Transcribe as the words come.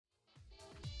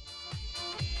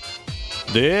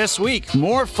This week,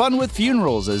 more fun with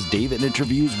funerals as David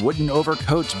interviews Wooden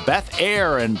Overcoats' Beth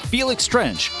Eyre and Felix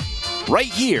Trench, right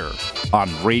here on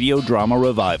Radio Drama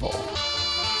Revival.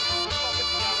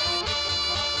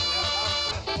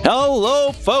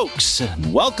 Hello, folks,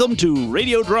 and welcome to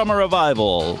Radio Drama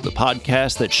Revival, the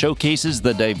podcast that showcases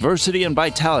the diversity and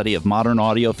vitality of modern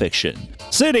audio fiction.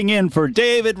 Sitting in for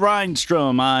David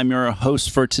Reinstrom, I'm your host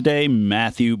for today,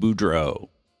 Matthew Boudreau.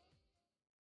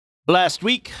 Last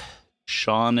week,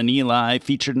 Sean and Eli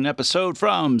featured an episode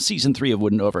from Season 3 of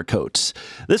Wooden Overcoats.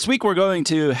 This week we're going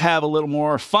to have a little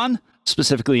more fun,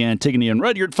 specifically Antigone and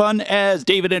Rudyard fun, as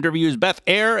David interviews Beth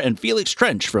Eyre and Felix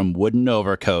Trench from Wooden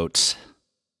Overcoats.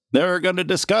 They're going to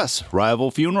discuss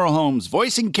rival funeral homes,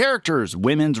 voicing characters,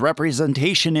 women's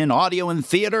representation in audio and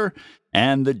theater,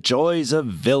 and the joys of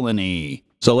villainy.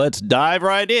 So let's dive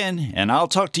right in, and I'll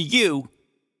talk to you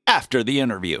after the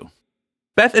interview.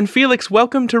 Beth and Felix,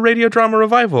 welcome to Radio Drama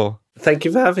Revival. Thank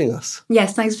you for having us.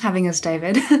 Yes, thanks for having us,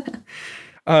 David.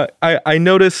 I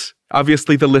notice,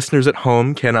 obviously the listeners at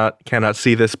home cannot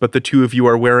see this, but the two of you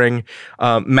are wearing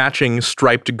matching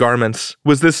striped garments.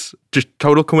 Was this just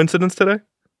total coincidence today?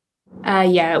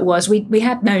 Yeah, it was. We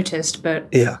had noticed, but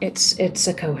yeah. It's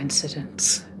a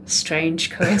coincidence. Strange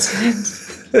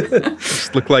coincidence.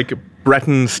 Just look like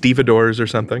Breton stevedores or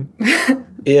something.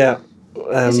 Yeah.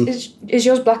 Is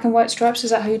yours black and white stripes? Is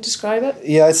that how you describe it?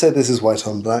 Yeah, I'd say this is white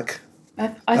on black.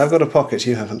 I've got a pocket,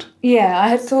 you haven't. Yeah, I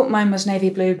had thought mine was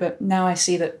navy blue, but now I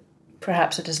see that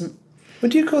perhaps it isn't.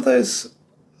 Would you call those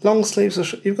long sleeves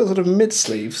or you've got sort of mid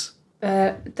sleeves?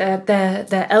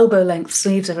 They're elbow length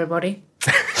sleeves, everybody.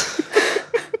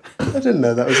 I didn't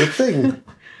know that was a thing.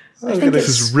 This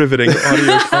is riveting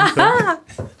audio content.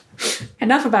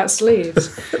 Enough about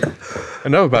sleeves.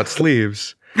 Enough about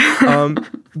sleeves.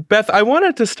 Beth, I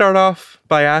wanted to start off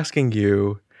by asking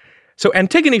you, so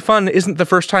Antigone Fun isn't the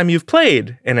first time you've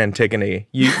played in Antigone.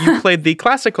 You played the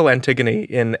classical Antigone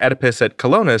in Oedipus at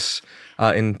Colonus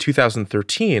in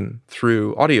 2013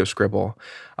 through Audio Scribble.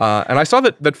 And I saw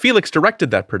that Felix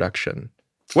directed that production.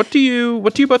 What do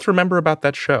you both remember about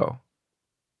that show?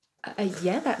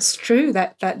 Yeah, that's true.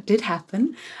 That did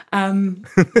happen.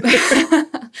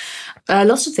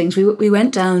 Lots of things. We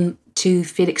went down to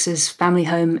Felix's family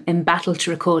home in Battle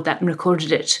to record that and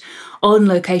recorded it on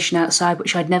location outside,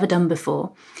 which I'd never done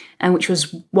before, and which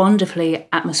was wonderfully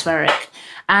atmospheric.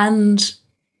 And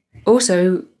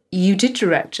also, you did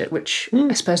direct it, which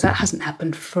I suppose that hasn't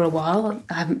happened for a while.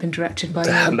 I haven't been directed by you.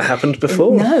 That hadn't happened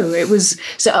before. No, it was...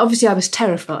 So obviously I was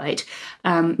terrified.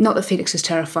 Not that Felix is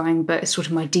terrifying, but it's sort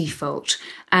of my default.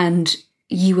 And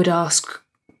you would ask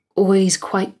always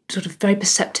quite sort of very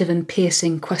perceptive and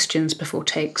piercing questions before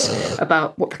takes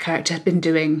about what the character had been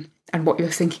doing and what you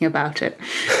were thinking about it,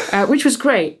 which was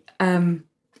great.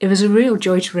 It was a real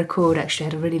joy to record, actually. I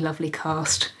had a really lovely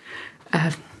cast.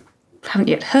 Haven't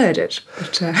yet heard it,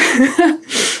 but...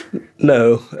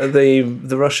 No,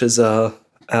 the rushes are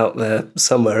out there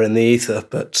somewhere in the ether,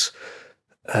 but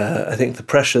I think the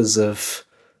pressures of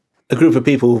a group of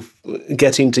people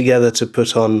getting together to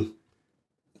put on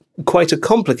quite a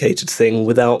complicated thing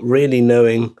without really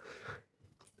knowing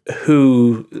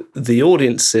who the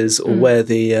audience is or where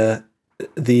the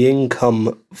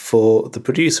income for the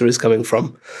producer is coming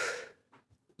from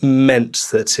meant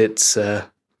that it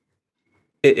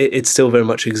still very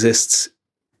much exists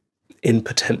in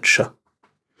potentia.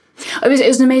 It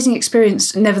was an amazing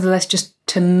experience, nevertheless, just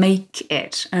to make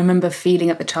it. I remember feeling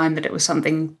at the time that it was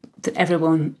something that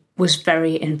everyone was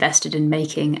very invested in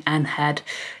making and had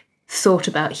thought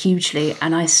about hugely.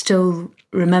 And I still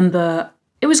remember,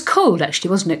 it was cold actually,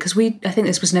 wasn't it? Because I think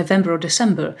this was November or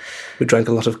December. We drank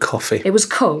a lot of coffee. It was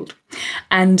cold.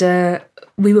 And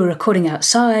we were recording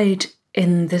outside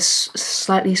in this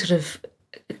slightly sort of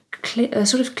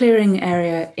clearing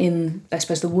area in, I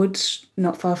suppose, the woods,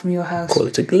 not far from your house. Call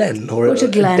it a glen or a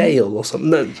dale or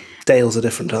something. No, dales are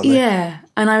different, aren't they? Yeah,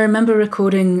 and I remember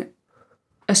recording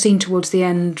a scene towards the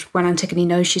end when Antigone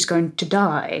knows she's going to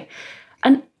die.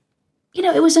 And, you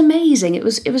know, it was amazing. It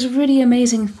was a really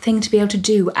amazing thing to be able to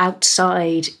do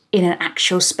outside in an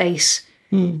actual space.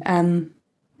 It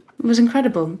was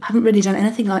incredible. I haven't really done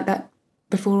anything like that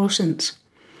before or since.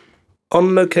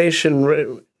 On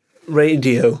location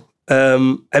radio.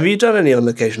 Have you done any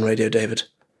on-location radio, David?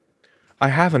 I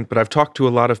haven't, but I've talked to a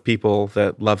lot of people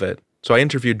that love it. So I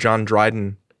interviewed John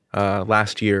Dryden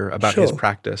last year about his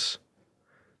practice.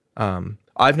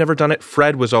 I've never done it.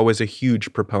 Fred was always a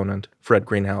huge proponent, Fred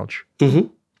Greenhalgh. Mm-hmm.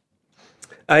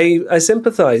 I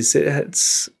sympathise.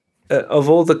 It's of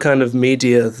all the kind of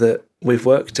media that we've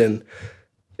worked in,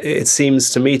 it seems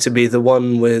to me to be the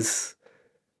one with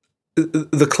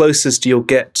the closest you'll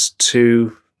get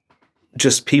to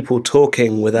just people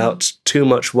talking without too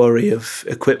much worry of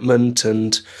equipment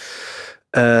and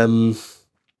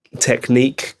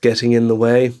technique getting in the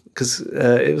way, because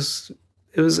it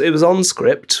was on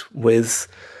script with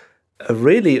a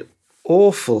really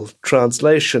awful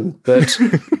translation, but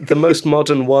the most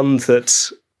modern one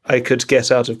that I could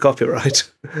get out of copyright,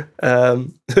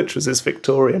 which was this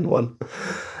Victorian one.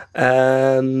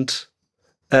 And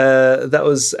that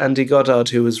was Andy Goddard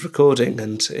who was recording,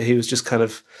 and he was just kind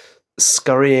of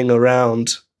scurrying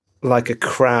around like a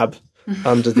crab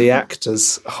under the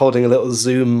actors, holding a little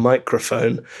Zoom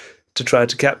microphone to try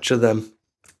to capture them.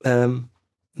 No,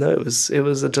 it was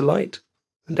a delight,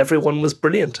 and everyone was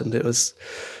brilliant, and it was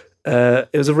a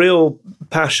real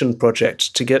passion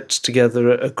project to get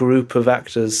together a group of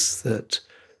actors that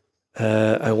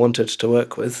I wanted to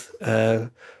work with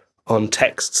on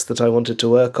texts that I wanted to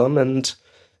work on, and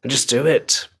just do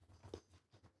it.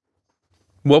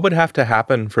 What would have to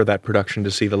happen for that production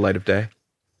to see the light of day?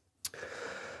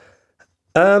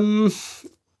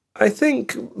 I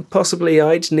think possibly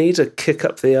I'd need a kick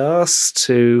up the arse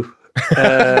to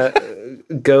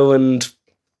go and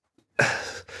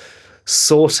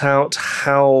sort out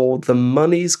how the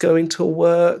money's going to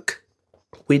work.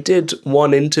 We did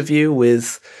one interview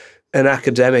with an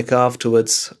academic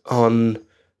afterwards on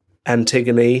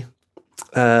Antigone.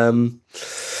 I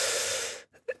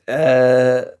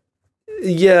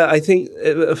think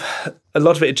a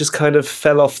lot of it just kind of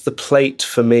fell off the plate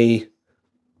for me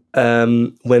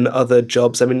when other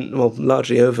jobs,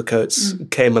 largely Overcoats,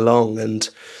 came along, and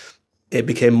it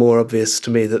became more obvious to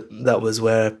me that was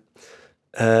where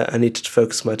I needed to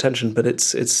focus my attention. But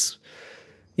it's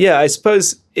I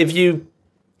suppose if you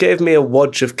gave me a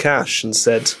wodge of cash and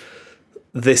said,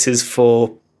 this is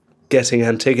for getting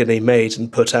Antigone made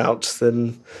and put out,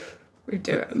 then We'd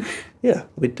do it. Yeah,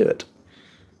 we'd do it.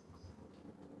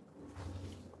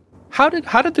 How did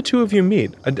the two of you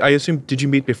meet? I assume, did you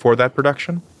meet before that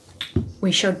production?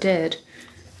 We sure did.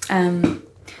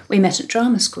 We met at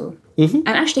drama school. Mm-hmm. And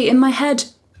actually, in my head,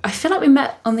 I feel like we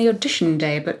met on the audition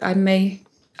day, but I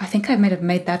think I may have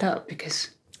made that up because...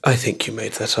 I think you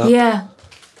made that up. Yeah.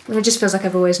 Well, it just feels like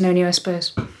I've always known you, I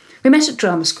suppose. We met at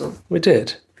drama school. We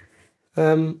did.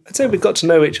 I'd say we got to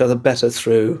know each other better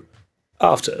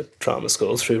after drama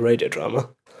school, through radio drama.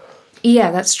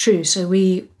 Yeah, that's true. So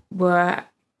we were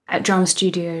at Drama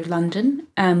Studio London.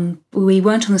 We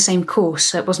weren't on the same course,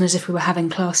 so it wasn't as if we were having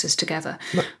classes together,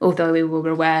 although we were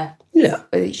aware that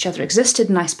each other existed,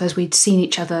 and I suppose we'd seen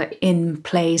each other in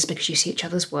plays because you see each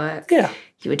other's work. Yeah.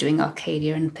 You were doing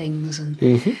Arcadia and things.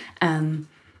 And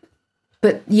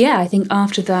but yeah, I think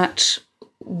after that,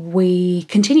 we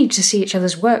continued to see each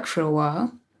other's work for a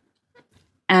while.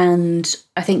 And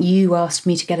I think you asked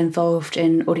me to get involved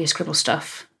in audio scribble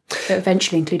stuff,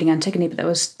 eventually including Antigone, but there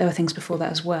were things before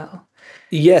that as well.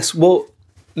 Yes,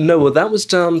 that was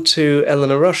down to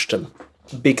Eleanor Rushton,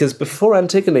 because before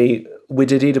Antigone, we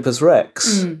did Oedipus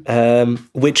Rex,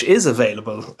 which is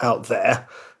available out there.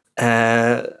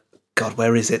 God,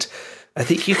 where is it? I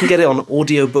think you can get it on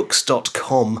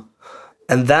audiobooks.com.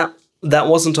 And that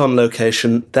wasn't on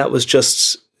location. That was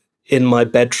just in my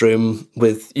bedroom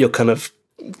with your kind of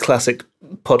classic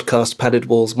podcast padded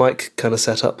walls mic kind of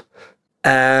setup.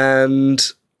 And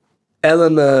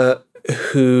Eleanor,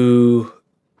 who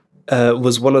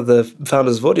was one of the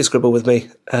founders of Audio Scribble with me,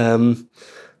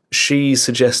 she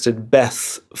suggested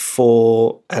Beth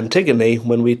for Antigone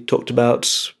when we talked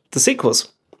about the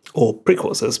sequels, or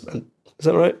prequels, is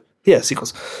that right? Yeah,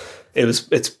 sequels. It's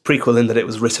prequel in that it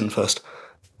was written first.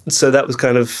 So that was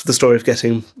kind of the story of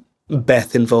getting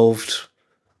Beth involved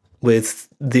with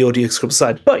the Audio Scribble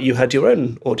side. But you had your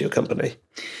own audio company.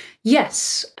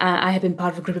 Yes, I had been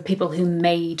part of a group of people who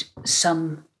made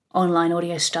some online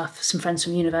audio stuff, some friends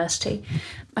from university.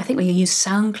 I think we used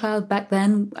SoundCloud back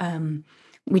then.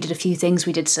 We did a few things.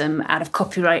 We did some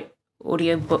out-of-copyright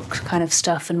audiobook kind of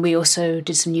stuff, and we also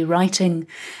did some new writing.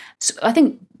 So I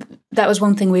think that was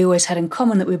one thing we always had in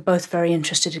common, that we were both very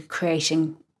interested in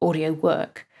creating audio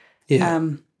work. Yeah.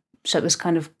 So it was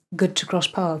kind of good to cross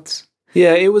paths.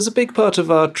 Yeah, it was a big part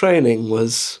of our training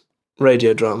was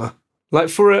radio drama. Like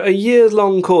for a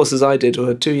year-long course, as I did, or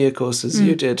a 2-year course as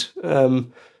you did,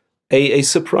 a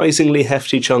surprisingly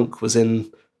hefty chunk was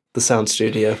in the sound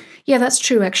studio. Yeah, that's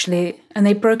true, actually. And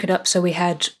they broke it up, so we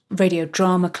had radio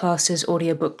drama classes,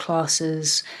 audiobook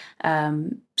classes,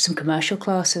 some commercial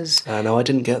classes. No, I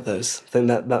didn't get those. I think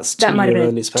that's 2-year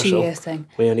only special. 2-year thing.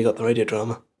 We only got the radio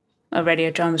drama.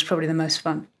 Radio drama is probably the most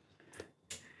fun.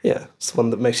 Yeah, it's the one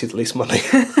that makes you the least money.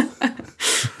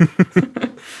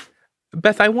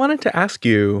 Beth, I wanted to ask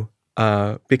you,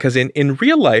 because in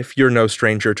real life, you're no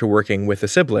stranger to working with a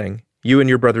sibling. you and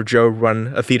your brother Joe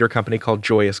run a theater company called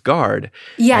Joyous Guard.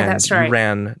 Yeah, and that's right. You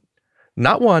ran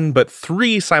not one, but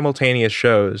 3 simultaneous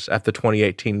shows at the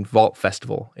 2018 Vault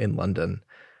Festival in London.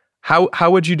 How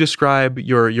would you describe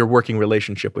your working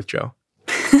relationship with Joe?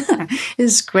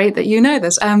 It's great that you know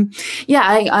this. Joe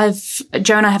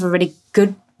and I have a really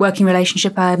good working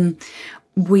relationship.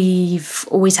 We've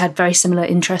always had very similar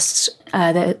interests.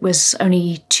 There was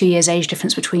only 2 years age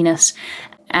difference between us,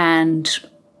 and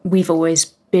we've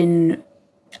always growing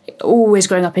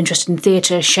up interested in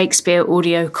theatre, Shakespeare,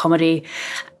 audio, comedy.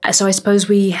 So I suppose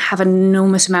we have an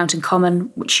enormous amount in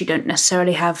common, which you don't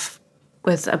necessarily have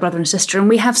with a brother and sister, and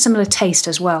we have similar taste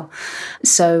as well.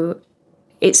 So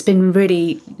it's been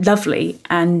really lovely,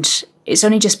 and it's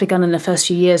only just begun in the first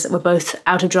few years that we're both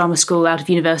out of drama school, out of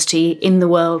university, in the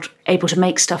world, able to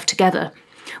make stuff together,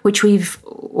 which we've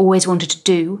always wanted to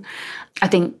do. I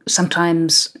think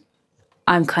sometimes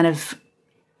I'm kind of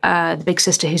the big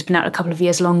sister who's been out a couple of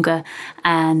years longer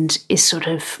and is sort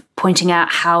of pointing out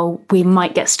how we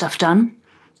might get stuff done.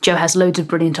 Joe has loads of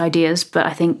brilliant ideas, but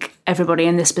I think everybody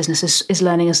in this business is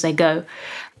learning as they go.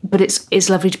 But it's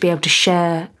lovely to be able to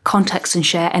share context and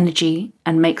share energy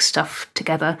and make stuff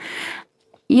together.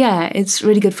 Yeah, it's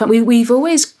really good fun. We've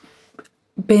always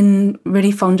been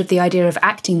really fond of the idea of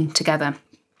acting together,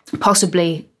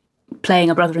 possibly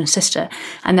playing a brother and sister.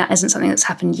 And that isn't something that's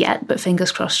happened yet, but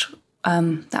fingers crossed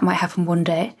that might happen one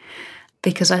day,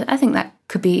 because I think that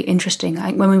could be interesting.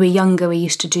 When we were younger, we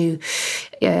used to do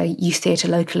youth theatre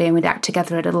locally, and we'd act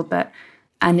together a little bit.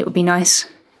 And it would be nice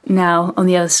now, on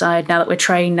the other side, now that we're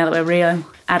trained, now that we're real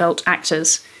adult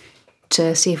actors,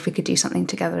 to see if we could do something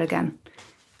together again.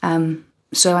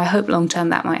 So I hope long-term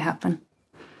that might happen.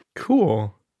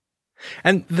 Cool.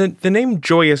 And the name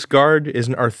Joyous Guard is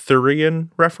an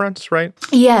Arthurian reference, right?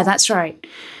 Yeah, that's right.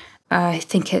 I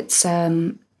think it's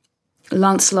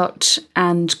Lancelot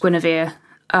and Guinevere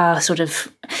are sort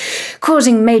of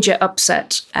causing major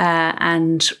upset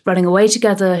and running away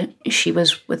together. She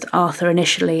was with Arthur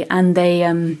initially, and they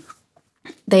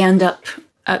end up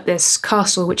at this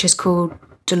castle, which is called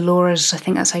Dolores, I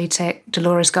think that's how you'd say it,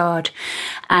 Dolores Guard.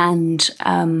 And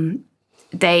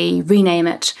they rename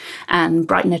it and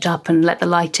brighten it up and let the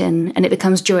light in, and it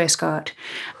becomes Joyous Guard.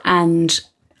 And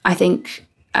I think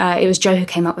it was Joe who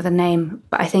came up with the name,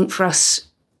 but I think for us,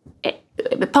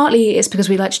 partly it's because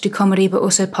we like to do comedy, but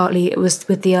also partly it was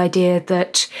with the idea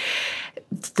that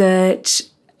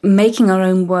making our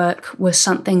own work was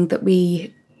something that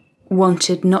we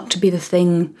wanted not to be the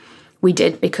thing we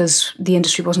did because the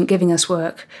industry wasn't giving us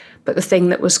work, but the thing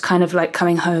that was kind of like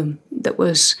coming home, that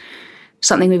was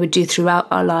something we would do throughout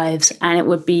our lives, and it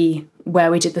would be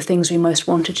where we did the things we most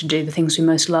wanted to do, the things we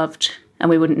most loved, and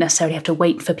we wouldn't necessarily have to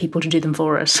wait for people to do them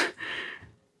for us.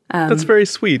 That's very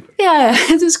sweet. Yeah,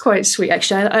 it is quite sweet,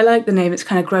 actually. I like the name. It's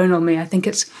kind of grown on me. I think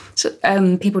it's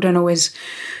people don't always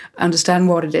understand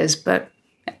what it is, but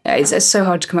it's so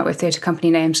hard to come up with theatre company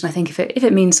names, and I think if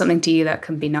it means something to you, that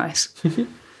can be nice.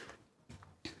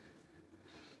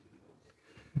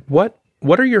 What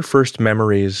are your first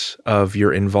memories of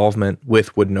your involvement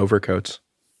with Wooden Overcoats?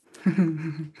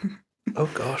 Oh,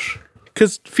 gosh.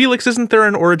 Because, Felix, isn't there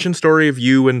an origin story of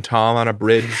you and Tom on a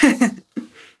bridge?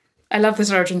 I love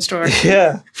this origin story.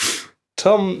 Yeah.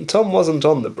 Tom wasn't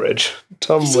on the bridge.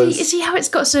 Tom was... You see how it's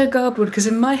got so garbled? Because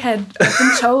in my head, I've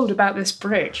been told about this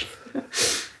bridge.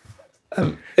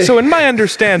 So in my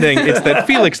understanding, it's that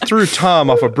Felix threw Tom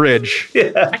off a bridge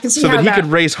I can see so how that he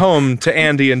could race home to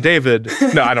Andy and David.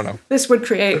 No, I don't know. This would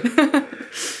create...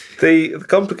 The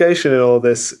complication in all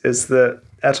this is that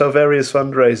at our various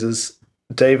fundraisers,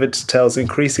 David tells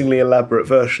increasingly elaborate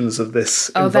versions of this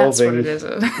involving... that's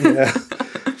what it is. Yeah.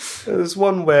 There's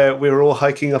one where we were all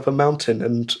hiking up a mountain,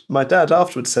 and my dad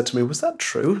afterwards said to me, "Was that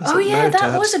true?" I was like, yeah, "No, that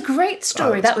Dad." was a great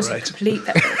story. Oh, that was great. a complete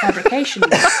fabrication.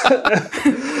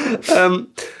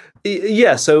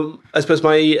 Yeah, so I suppose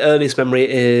my earliest memory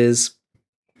is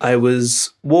I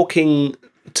was walking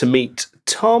to meet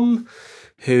Tom,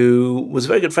 who was a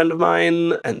very good friend of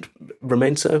mine and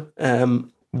remains so.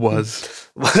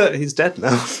 He's dead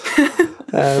now.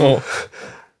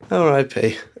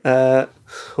 R.I.P.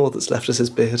 All that's left is his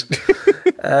beard.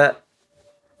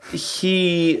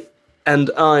 He and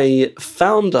I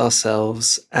found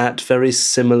ourselves at very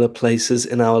similar places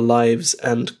in our lives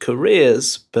and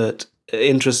careers, but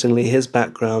interestingly, his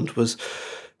background was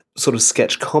sort of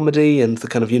sketch comedy and the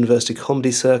kind of university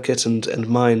comedy circuit, and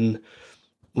mine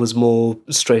was more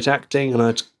straight acting, and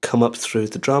I'd come up through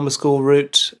the drama school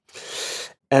route.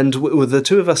 And the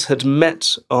two of us had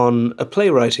met on a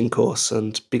playwriting course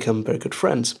and become very good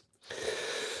friends.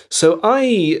 So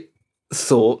I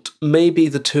thought maybe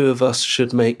the two of us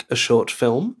should make a short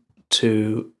film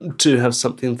to have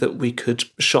something that we could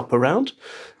shop around,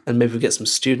 and maybe get some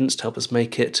students to help us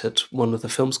make it at one of the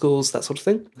film schools, that sort of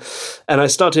thing. And I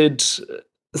started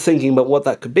thinking about what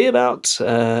that could be about,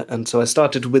 and so I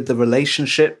started with the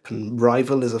relationship, and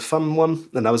rival is a fun one,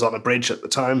 and I was on a bridge at the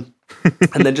time,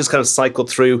 and then just kind of cycled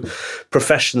through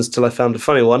professions till I found a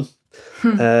funny one.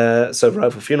 So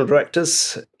rival funeral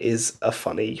directors is a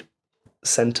funny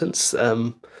sentence.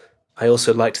 I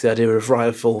also liked the idea of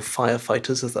rival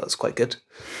firefighters. I thought it was quite good.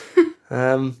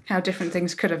 How different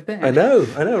things could have been. I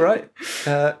know, right?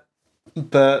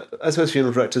 But I suppose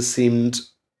funeral directors seemed...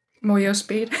 More your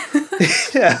speed.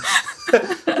 Yeah.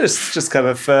 just kind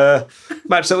of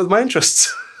matched up with my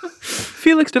interests.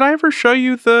 Felix, did I ever show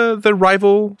you the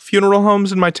rival funeral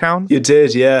homes in my town? You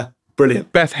did, yeah.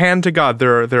 Brilliant. Beth, hand to God,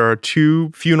 there are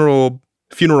 2 funeral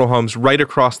homes right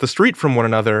across the street from one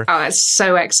another. Oh, it's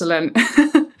so excellent.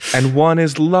 And one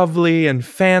is lovely and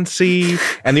fancy,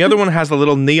 and the other one has a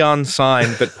little neon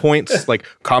sign that points like,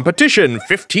 competition,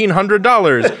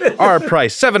 $1,500, our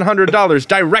price, $700,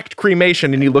 direct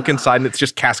cremation, and you look inside and it's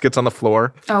just caskets on the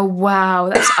floor. Oh,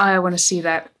 wow. I want to see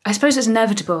that. I suppose it's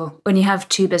inevitable when you have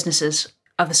 2 businesses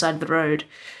other side of the road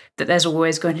that there's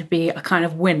always going to be a kind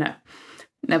of winner,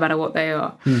 no matter what they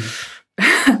are.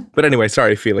 But anyway,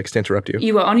 sorry, Felix, to interrupt you.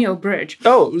 You were on your bridge.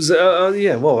 Oh, it was,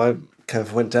 yeah, well, I kind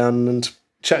of went down and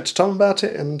chatted to Tom about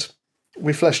it, and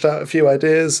we fleshed out a few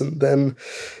ideas, and then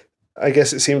I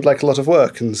guess it seemed like a lot of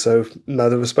work, and so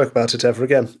neither of us spoke about it ever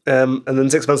again. And then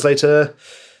 6 months later,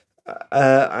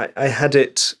 I had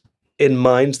it in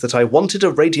mind that I wanted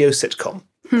a radio sitcom.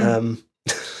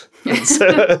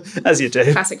 So, as you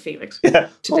do. Classic Felix. Yeah.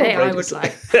 Today I would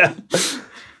like. Yeah.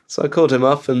 So I called him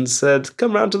up and said,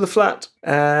 come round to the flat.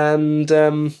 And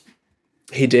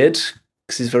he did,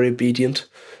 because he's very obedient.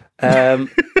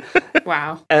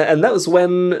 Wow. And that was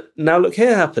when Now Look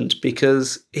Here happened,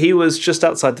 because he was just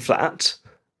outside the flat,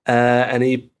 and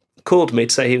he called me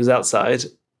to say he was outside,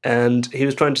 and he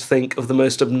was trying to think of the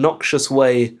most obnoxious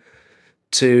way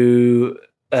to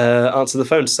answer the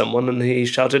phone to someone, and he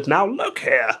shouted, "Now look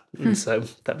here!" And so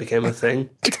that became a thing.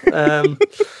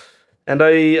 And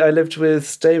I lived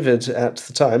with David at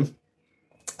the time.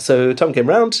 So Tom came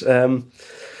round.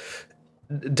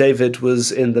 David was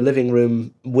in the living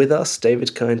room with us.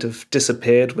 David kind of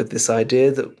disappeared with this idea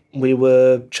that we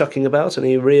were chucking about, and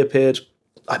he reappeared,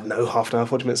 I don't know, half an hour,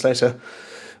 40 minutes later,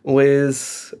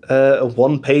 with a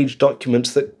one-page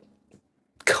document that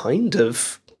kind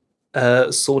of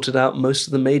sorted out most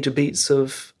of the major beats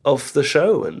of the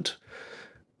show. And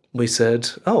we said,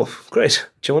 oh, great,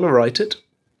 do you want to write it?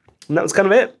 And that was kind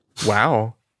of it.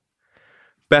 Wow.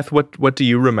 Beth, what do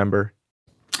you remember?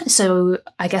 So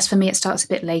I guess for me it starts a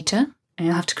bit later, and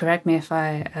you'll have to correct me if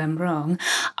I am wrong.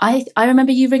 I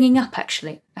remember you ringing up,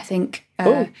 actually. I think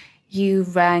you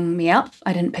rang me up.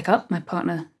 I didn't pick up. My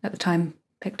partner at the time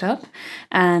picked up.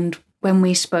 And when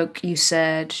we spoke, you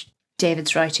said,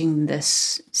 David's writing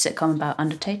this sitcom about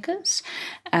undertakers.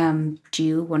 Do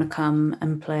you want to come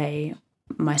and play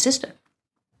my sister,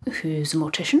 who's a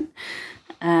mortician?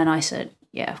 And I said,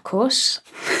 yeah, of course.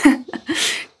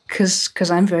 Because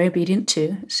I'm very obedient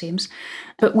too, it seems.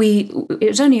 But it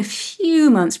was only a few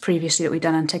months previously that we'd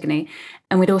done Antigone,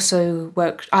 and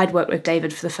I'd worked with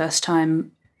David for the first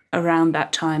time around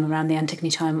that time, around the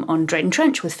Antigone time, on Drayton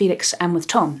Trench with Felix and with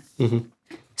Tom. Mm-hmm.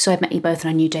 So I'd met you both, and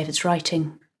I knew David's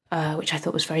writing, which I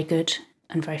thought was very good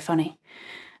and very funny.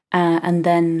 And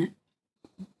then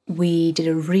we did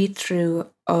a read-through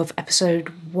of episode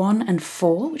 1 and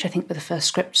 4, which I think were the first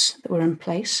scripts that were in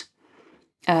place.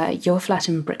 Your flat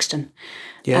in Brixton.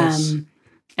 Yes.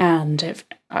 And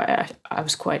I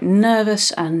was quite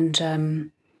nervous,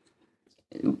 and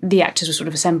the actors were sort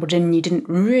of assembled in. You didn't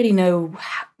really know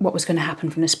what was going to happen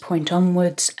from this point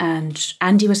onwards. And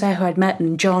Andy was there, who I'd met,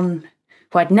 and John,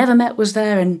 who I'd never met, was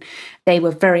there, and they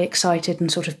were very excited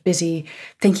and sort of busy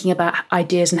thinking about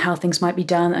ideas and how things might be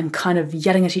done, and kind of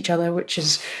yelling at each other, which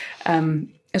is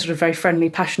a sort of very friendly,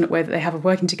 passionate way that they have of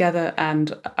working together.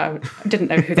 And I didn't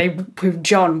know who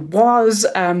John was.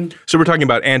 So we're talking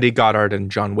about Andy Goddard and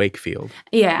John Wakefield.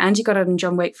 Yeah, Andy Goddard and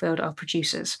John Wakefield are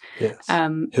producers. Yes.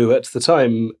 Who at the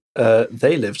time,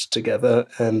 they lived together,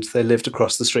 and they lived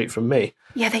across the street from me.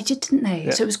 Yeah, they did, didn't they?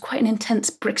 Yeah. So it was quite an intense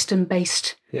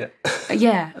Brixton-based... Yeah.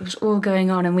 Yeah, it was all going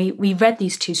on. And we read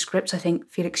these 2 scripts. I think,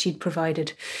 Felix, you'd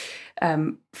provided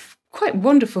quite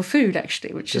wonderful food,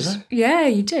 actually, which is... I? Yeah,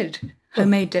 you did.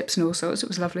 Homemade dips and all sorts. It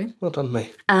was lovely. Well done,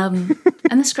 me. And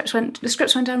the scripts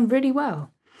went down really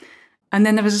well. And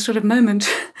then there was a sort of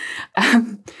moment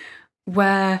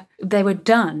where they were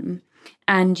done,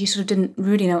 and you sort of didn't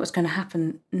really know what was going to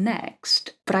happen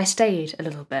next. But I stayed a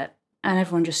little bit and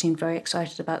everyone just seemed very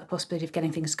excited about the possibility of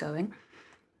getting things going.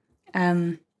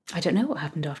 I don't know what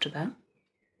happened after that.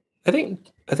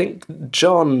 I think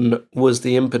John was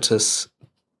the impetus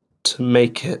to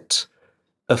make it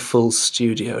a full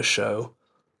studio show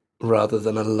rather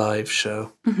than a live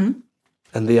show. Mm-hmm.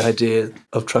 And the idea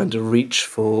of trying to reach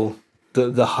for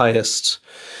the highest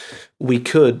we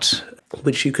could,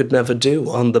 which you could never do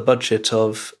on the budget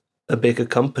of a bigger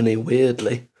company,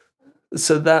 weirdly.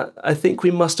 So that, I think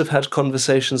we must have had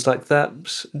conversations like that.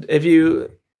 If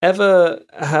you ever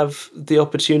have the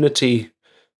opportunity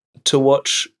to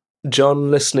watch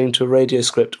John listening to a radio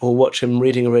script or watch him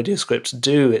reading a radio script,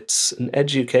 it's an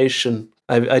education.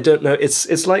 I don't know.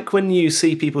 It's like when you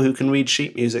see people who can read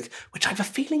sheet music, which I have a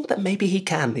feeling that maybe he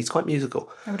can. He's quite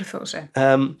musical. I would have thought so.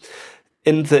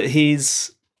 In that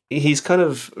he's kind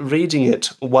of reading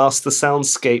it whilst the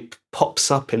soundscape pops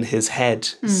up in his head.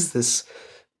 It's this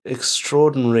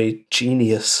extraordinary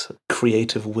genius,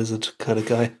 creative wizard kind of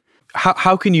guy.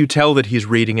 How can you tell that he's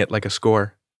reading it like a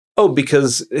score? Oh,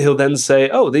 because he'll then say,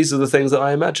 "Oh, these are the things that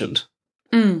I imagined."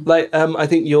 Like, I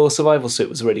think your survival suit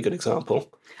was a really good example.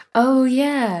 Oh,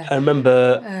 yeah. I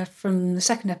remember... from the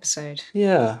second episode.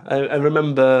 Yeah, I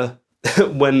remember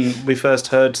when we first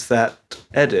heard that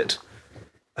edit,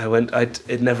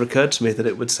 it never occurred to me that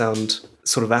it would sound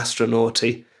sort of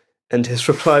astronauty. And his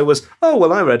reply was, "Oh,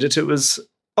 well, I read it. It was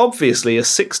obviously a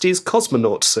 60s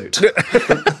cosmonaut suit."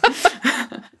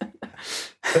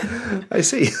 I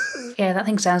see. Yeah, that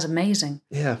thing sounds amazing.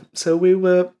 Yeah, so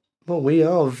we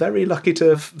are very lucky to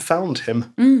have found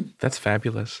him. That's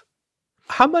fabulous.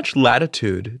 How much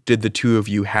latitude did the two of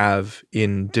you have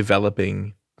in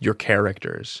developing your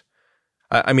characters?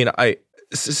 I mean,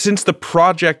 since the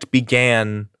project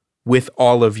began with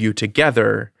all of you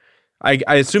together,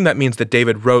 I assume that means that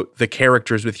David wrote the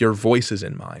characters with your voices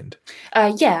in mind.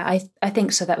 Yeah, I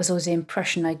think so. That was always the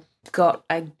impression I got.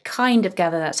 I kind of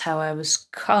gather that's how I was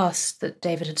cast, that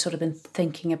David had sort of been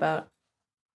thinking about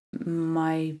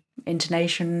my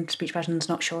intonation, speech patterns,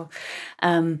 not sure.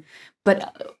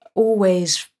 But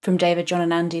always from David, John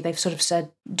and Andy, they've sort of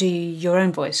said, do your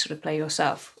own voice, sort of play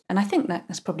yourself. And I think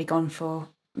that's probably gone for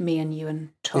me and you and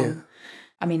Tom. Yeah.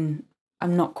 I mean,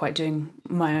 I'm not quite doing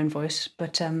my own voice,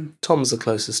 but... Tom's the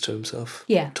closest to himself.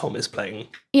 Yeah. Tom is playing.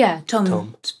 Yeah,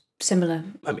 Tom. Similar.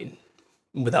 I mean,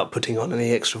 without putting on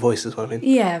any extra voices, I mean.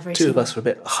 Yeah, very Two similar. of us are a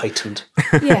bit heightened.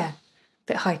 Yeah, a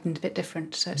bit heightened, a bit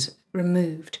different, so it's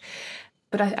removed.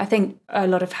 But I think a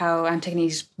lot of how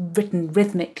Antigone's written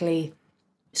rhythmically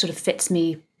sort of fits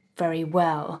me very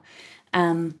well.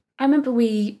 I remember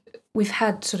we've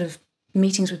had sort of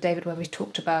meetings with David where we've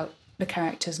talked about the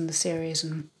characters and the series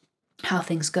and how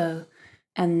things go.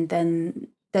 And then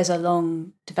there's a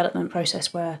long development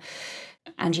process where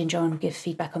Angie and John give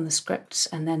feedback on the scripts,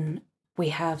 and then we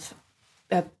have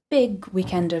a big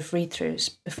weekend of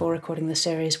read-throughs before recording the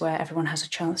series where everyone has a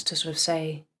chance to sort of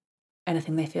say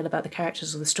anything they feel about the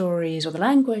characters or the stories or the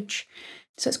language.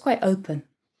 So it's quite open.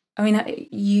 I mean,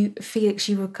 you, Felix,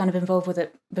 you were kind of involved with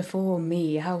it before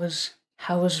me. How was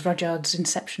Rudyard's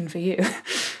inception for you?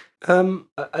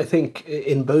 I think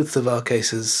in both of our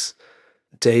cases,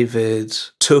 David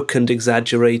took and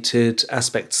exaggerated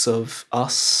aspects of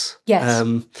us. Yes.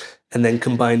 And then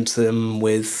combined them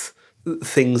with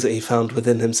things that he found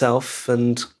within himself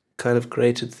and kind of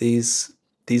created these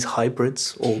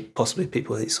hybrids, or possibly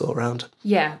people that he saw around.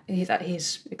 Yeah,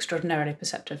 he's extraordinarily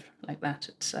perceptive like that.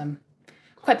 It's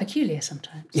quite peculiar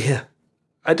sometimes. Yeah.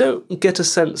 I don't get a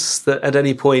sense that at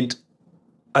any point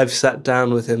I've sat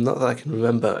down with him, not that I can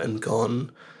remember, and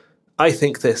gone, I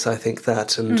think this, I think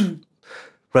that, and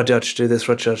Rudyard should do this,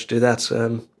 Rudyard should do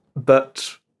that.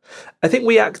 But I think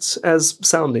we act as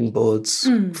sounding boards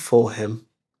for him.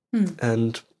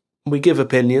 And we give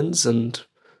opinions, and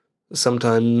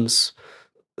sometimes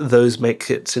those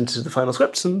make it into the final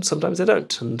scripts, and sometimes they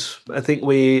don't. And I think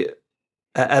we,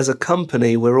 as a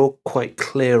company, we're all quite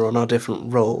clear on our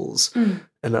different roles, and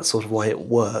that's sort of why it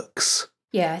works.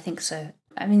 Yeah, I think so.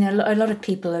 I mean, a lot of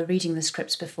people are reading the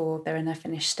scripts before they're in their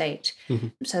finished state,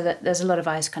 so that there's a lot of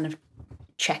eyes kind of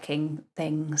checking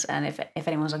things, and if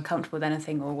anyone's uncomfortable with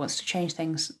anything or wants to change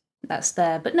things, that's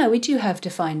there. But no, we do have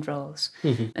defined roles,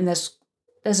 and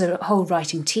there's a whole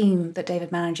writing team that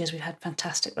David manages. We've had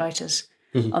fantastic writers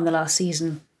on the last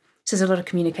season, so there's a lot of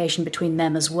communication between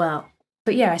them as well.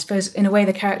 But yeah, I suppose in a way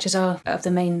the characters are, of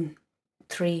the main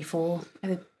 3-4,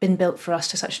 have been built for us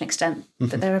to such an extent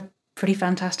that they're a pretty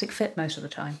fantastic fit most of the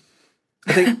time.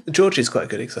 I think Georgie's quite a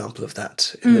good example of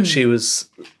that, in that she was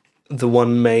the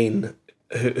one main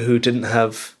who didn't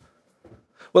have...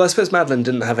 Well, I suppose Madeline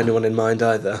didn't have anyone in mind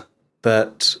either,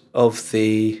 but of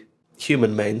the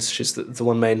human mains, she's the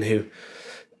one main who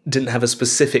didn't have a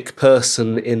specific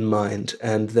person in mind,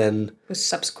 and then Was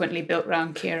subsequently built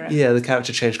around Kira. Yeah, the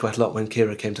character changed quite a lot when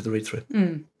Kira came to the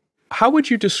read-through. How would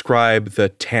you describe the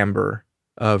timbre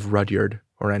of Rudyard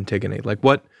or Antigone? Like,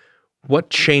 what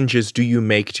changes do you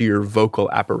make to your vocal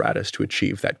apparatus to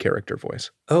achieve that character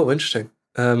voice? Oh, interesting.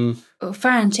 Well, for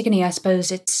Antigone, I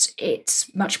suppose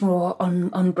it's much more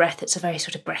on breath. It's a very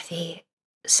sort of breathy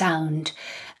sound,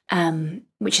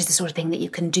 which is the sort of thing that you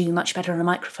can do much better on a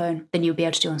microphone than you'll be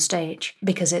able to do on stage,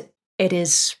 because it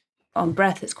is on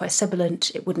breath. It's quite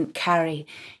sibilant. It wouldn't carry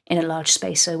in a large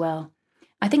space so well.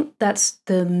 I think that's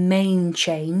the main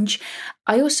change.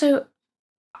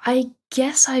 I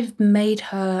guess I've made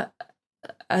her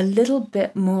a little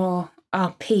bit more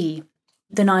RP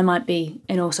than I might be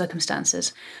in all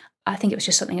circumstances. I think it was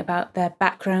just something about their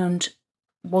background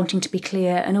wanting to be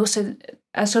clear, and also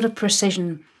a sort of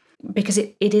precision, because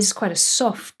it is quite a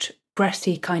soft,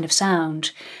 breathy kind of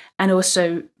sound. And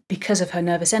also because of her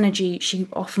nervous energy, she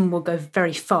often will go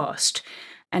very fast.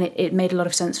 And it made a lot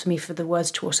of sense for me for the words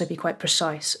to also be quite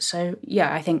precise. So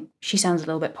yeah, I think she sounds a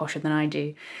little bit posher than I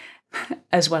do,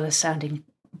 as well as sounding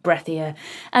breathier.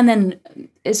 And then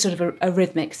it's sort of a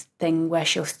rhythmic thing where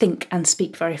she'll think and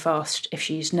speak very fast if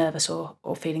she's nervous or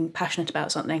feeling passionate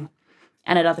about something.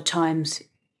 And at other times,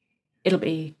 it'll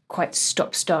be quite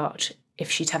stop-start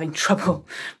if she's having trouble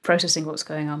processing what's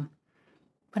going on.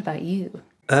 What about you?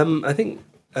 I think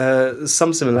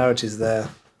some similarities there.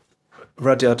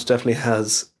 Rudyard definitely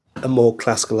has a more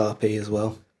classical RP as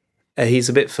well. He's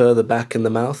a bit further back in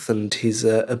the mouth, and he's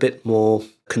a bit more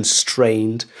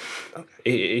constrained.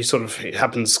 It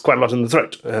happens quite a lot in the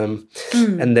throat.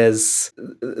 And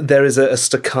there is a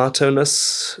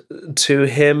staccato-ness to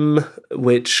him,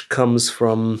 which comes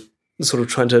from sort of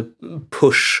trying to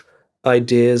push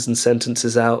ideas and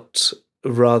sentences out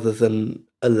rather than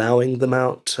allowing them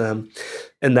out.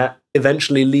 And that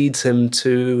eventually leads him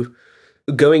to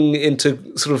going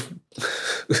into sort of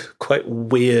quite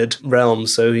weird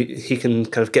realms, so he can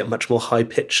kind of get much more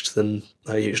high-pitched than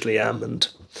I usually am. And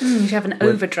you have an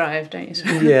overdrive, don't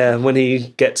you? Yeah, when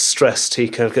he gets stressed, he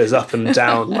kind of goes up and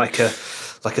down like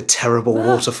a terrible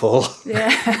waterfall.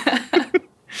 Yeah.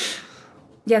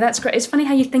 Yeah, that's great. It's funny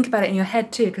how you think about it in your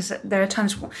head too, because there are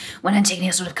times when Antigone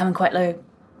is sort of coming quite low,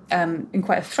 in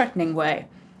quite a threatening way,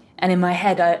 and in my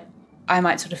head I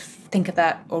might sort of think of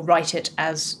that or write it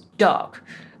as dark,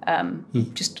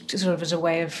 just sort of as a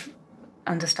way of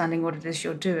understanding what it is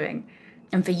you're doing.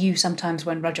 And for you, sometimes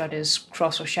when Rudyard is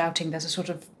cross or shouting, there's a sort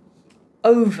of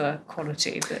over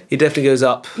quality. That He definitely goes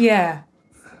up. Yeah.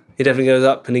 He definitely goes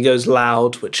up, and he goes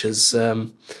loud, which is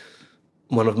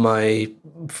one of my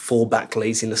fallback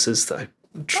lazinesses that I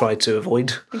try to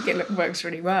avoid. I think it works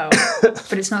really well,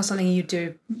 but it's not something you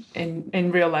do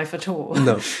in real life at all.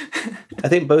 No. I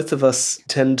think both of us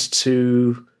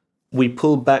we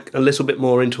pull back a little bit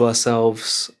more into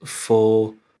ourselves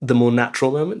for the more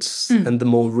natural moments and the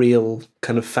more real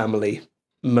kind of family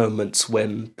moments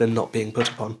when they're not being put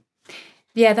upon.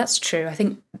 Yeah, that's true. I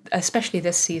think especially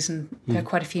this season, there are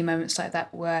quite a few moments like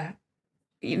that where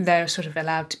they're sort of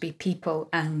allowed to be people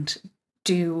and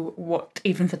do what,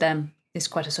 even for them, is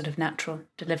quite a sort of natural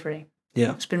delivery.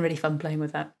 Yeah. It's been really fun playing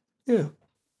with that. Yeah.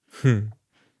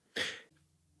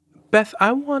 Beth,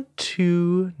 I want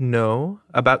to know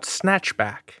about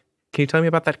Snatchback. Can you tell me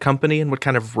about that company and what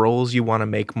kind of roles you want to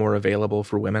make more available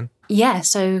for women? Yeah,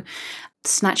 so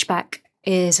Snatchback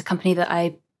is a company that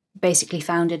I basically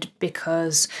founded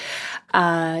because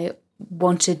I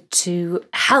wanted to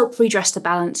help redress the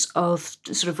balance of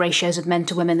sort of ratios of men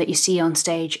to women that you see on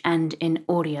stage and in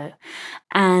audio.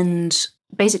 And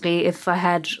basically, if I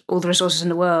had all the resources in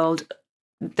the world,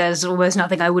 there's almost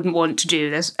nothing I wouldn't want to do.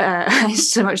 There's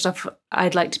so much stuff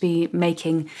I'd like to be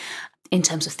making in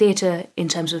terms of theatre, in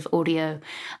terms of audio,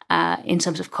 in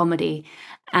terms of comedy.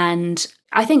 And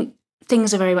I think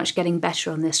things are very much getting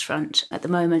better on this front at the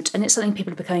moment, and it's something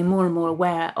people are becoming more and more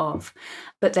aware of.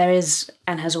 But there is,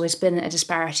 and has always been, a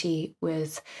disparity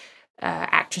with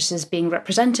actresses being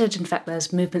represented. In fact,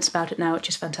 there's movements about it now, which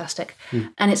is fantastic.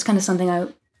 And it's kind of something I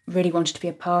really wanted to be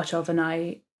a part of, and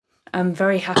I'm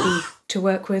very happy to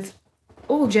work with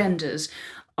all genders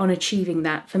on achieving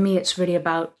that. For me, it's really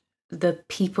about the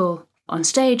people on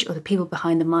stage or the people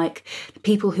behind the mic, the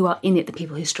people who are in it, the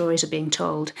people whose stories are being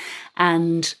told.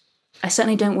 And I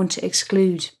certainly don't want to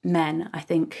exclude men. I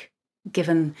think,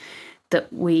 given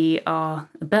that we are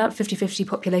about 50-50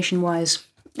 population-wise,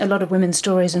 a lot of women's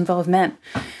stories involve men.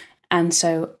 And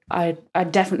so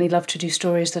I'd definitely love to do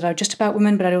stories that are just about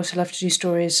women, but I'd also love to do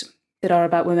stories that are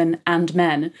about women and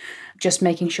men, just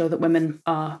making sure that women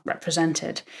are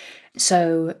represented.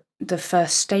 So the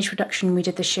first stage production we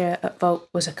did this year at Vault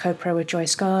was a co-pro with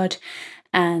Joyce Gard,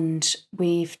 and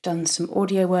we've done some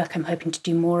audio work. I'm hoping to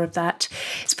do more of that.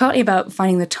 It's partly about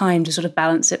finding the time to sort of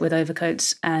balance it with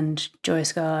Overcoats and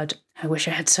Joyce Gard. I wish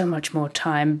I had so much more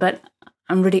time, but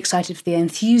I'm really excited for the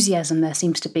enthusiasm there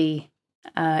seems to be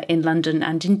in London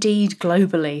and indeed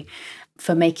globally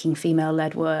for making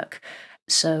female-led work.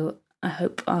 So I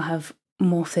hope I'll have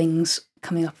more things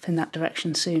coming up in that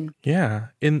direction soon. Yeah.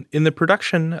 In the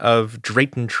production of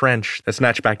Drayton Trench that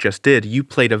Snatchback just did, you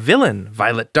played a villain,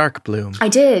 Violet Darkbloom. I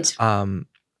did.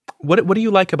 What do you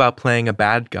like about playing a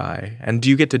bad guy? And do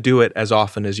you get to do it as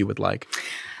often as you would like?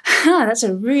 That's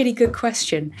a really good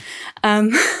question.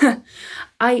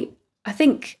 I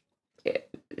think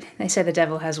they say the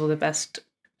devil has all the best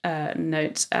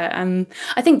notes. I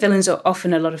think villains are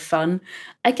often a lot of fun.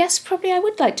 I guess probably I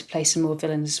would like to play some more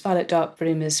villains. Violet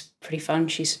Darkbloom is pretty fun.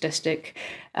 She's sadistic.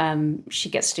 She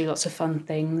gets to do lots of fun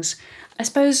things. I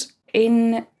suppose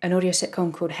in an audio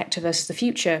sitcom called Hector vs. the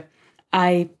Future,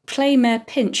 I play Mayor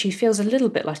Pinch, who feels a little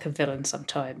bit like a villain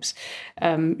sometimes.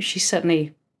 She's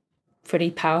certainly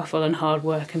pretty powerful and hard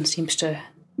work and seems to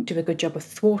do a good job of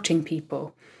thwarting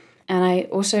people. And I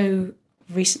also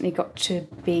recently got to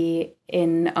be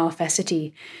in Our Fair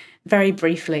City very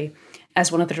briefly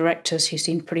as one of the directors who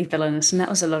seemed pretty villainous, and that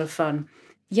was a lot of fun.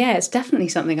 Yeah, it's definitely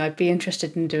something I'd be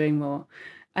interested in doing more.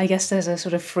 I guess there's a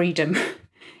sort of freedom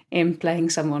in playing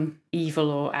someone evil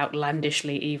or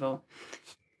outlandishly evil.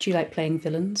 Do you like playing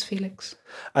villains, Felix?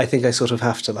 I think I sort of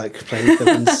have to like playing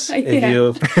villains. If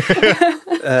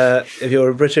you're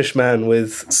a British man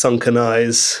with sunken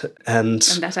eyes and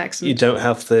that accent, you don't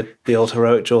have the old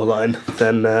heroic jawline,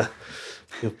 then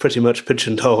you're pretty much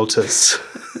pigeonholed as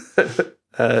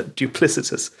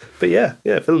duplicitous. But yeah,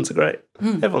 villains are great.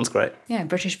 Everyone's great. Yeah,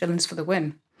 British villains for the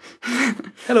win.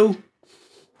 Hello.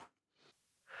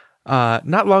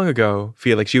 Not long ago,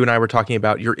 Felix, you and I were talking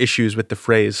about your issues with the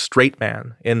phrase straight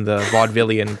man in the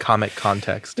vaudevillian comic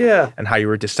context. Yeah. And how you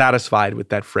were dissatisfied with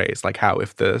that phrase. Like how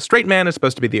if the straight man is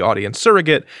supposed to be the audience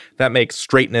surrogate, that makes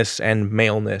straightness and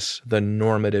maleness the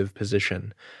normative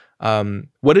position.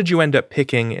 What did you end up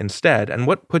picking instead? And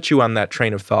what put you on that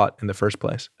train of thought in the first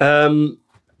place?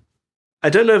 I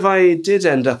don't know if I did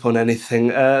end up on anything.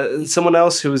 Someone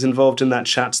else who was involved in that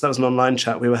chat, so that was an online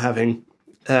chat we were having.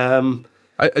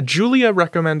 Julia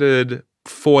recommended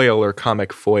foil or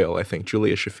comic foil, I think,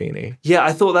 Julia Schaffini. Yeah,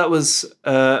 I thought that was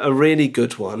a really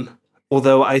good one,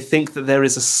 although I think that there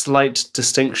is a slight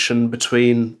distinction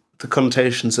between the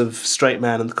connotations of straight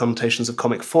man and the connotations of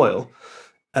comic foil,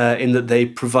 in that they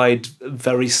provide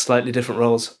very slightly different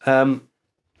roles.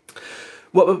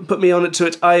 What put me on to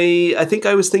it, I think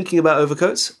I was thinking about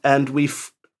Overcoats, and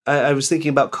I was thinking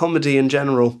about comedy in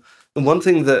general. And one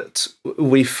thing that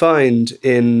we find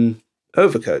in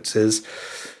Overcoats is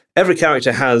every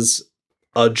character has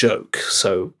a joke.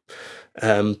 So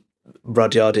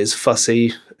Rudyard is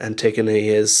fussy, Antigone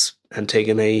is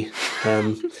Antigone.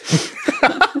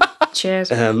 Cheers.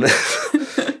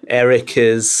 Eric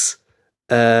is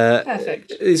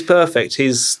Perfect. He's perfect.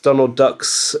 He's Donald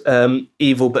Duck's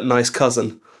evil but nice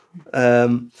cousin,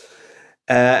 and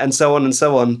so on and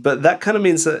so on. But that kind of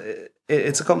means that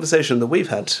it's a conversation that we've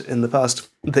had in the past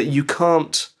that you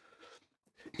can't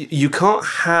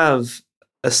have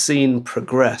a scene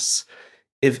progress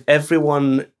if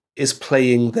everyone is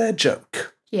playing their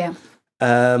joke. Yeah.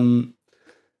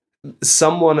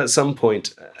 Someone at some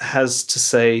point has to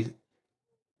say,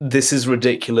 "This is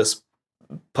ridiculous.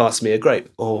 Pass me a grape,"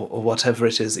 or whatever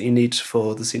it is that you need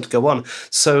for the scene to go on.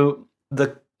 So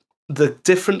the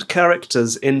different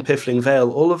characters in Piffling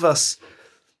Vale, all of us,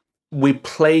 we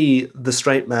play the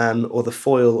straight man or the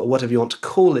foil or whatever you want to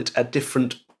call it at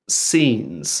different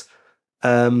scenes,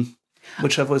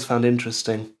 which I've always found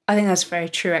interesting. I think that's very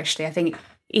true, actually. I think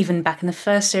even back in the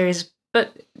first series,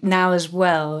 but now as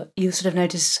well, you sort of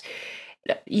notice,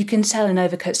 you can tell in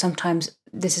Overcoat sometimes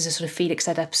this is a sort of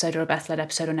Felix-led episode or a Beth-led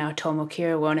episode or now a Tom or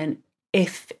Kira one. And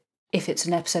if it's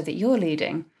an episode that you're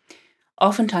leading,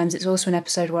 oftentimes it's also an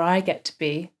episode where I get to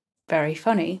be very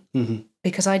funny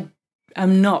because I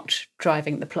am not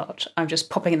driving the plot. I'm just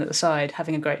popping in at the side,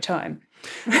 having a great time.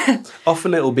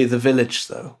 Often it will be the village,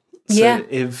 though. So yeah.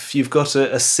 If you've got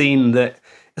a scene that,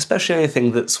 especially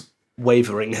anything that's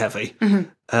wavering heavy,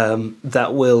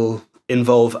 that will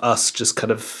involve us just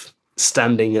kind of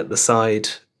standing at the side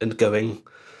and going,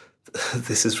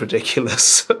 "This is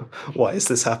ridiculous. Why is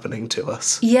this happening to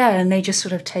us?" Yeah, and they just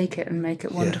sort of take it and make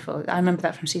it wonderful. Yeah. I remember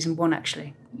that from season 1,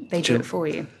 actually. They do it for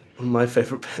you. One of my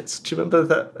favourite bits. Do you remember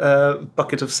that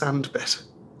bucket of sand bit?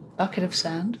 Bucket of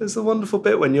sand? There's a wonderful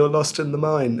bit when you're lost in the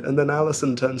mine, and then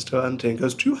Alison turns to her auntie and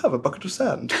goes, "Do you have a bucket of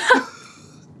sand?"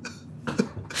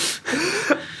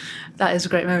 That is a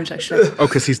great moment, actually. Oh,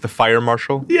 because he's the fire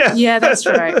marshal? Yeah. Yeah, that's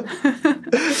right.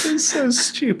 It's so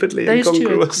stupidly Those two are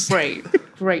incongruous.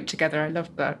 great together. I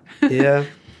love that. Yeah.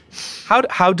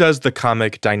 How does the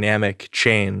comic dynamic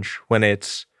change when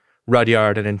it's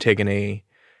Rudyard and Antigone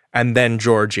and then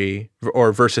Georgie,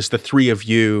 or versus the three of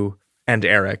you and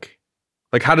Eric?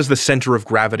 Like, how does the center of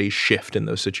gravity shift in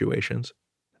those situations?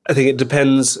 I think it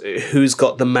depends who's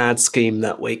got the mad scheme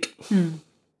that week.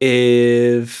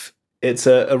 If it's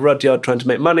a Rudyard trying to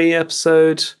make money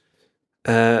episode,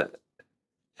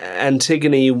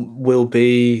 Antigone will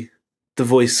be the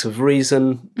voice of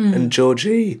reason, and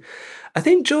Georgie... I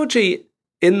think Georgie,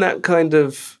 in that kind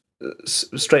of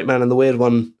straight man and the weird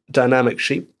one dynamic,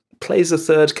 she plays a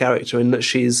third character in that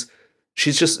she's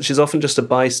often just a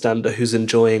bystander who's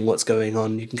enjoying what's going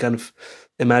on. You can kind of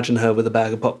imagine her with a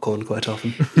bag of popcorn quite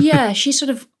often. Yeah, she's sort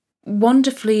of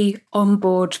wonderfully on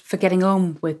board for getting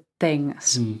on with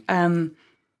things.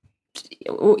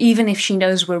 Or even if she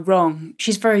knows we're wrong,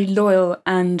 she's very loyal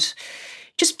and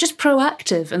just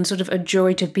proactive and sort of a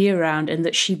joy to be around, in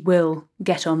that she will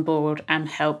get on board and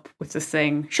help with the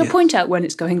thing. She'll point out when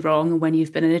it's going wrong and when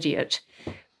you've been an idiot,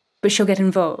 but she'll get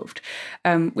involved,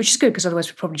 which is good, because otherwise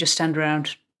we'd probably just stand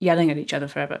around yelling at each other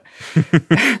forever.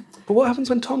 But what happens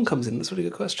when Tom comes in? That's a really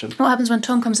good question. What happens when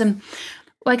Tom comes in?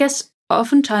 Well, I guess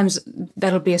oftentimes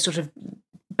there'll be a sort of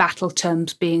battle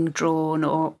terms being drawn,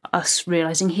 or us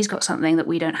realising he's got something that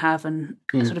we don't have, and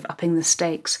sort of upping the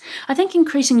stakes. I think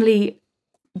increasingly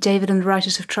David and the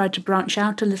writers have tried to branch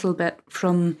out a little bit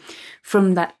from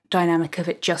that dynamic of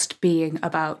it just being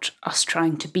about us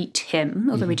trying to beat him,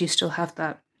 although we do still have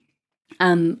that.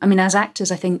 I mean, as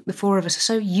actors, I think the four of us are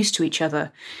so used to each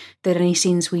other that any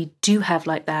scenes we do have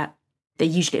like that, they're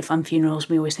usually at fun funerals,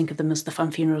 we always think of them as the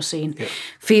fun funeral scene,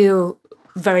 feel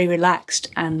very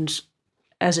relaxed and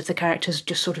as if the characters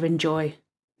just sort of enjoy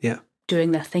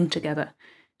doing their thing together.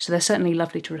 So they're certainly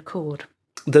lovely to record.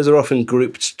 Those are often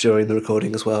grouped during the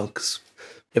recording as well, because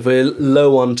if we're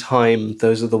low on time,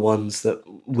 those are the ones that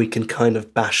we can kind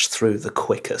of bash through the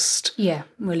quickest. Yeah,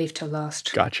 we'll leave till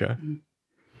last. Gotcha.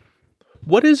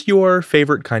 What is your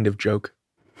favorite kind of joke?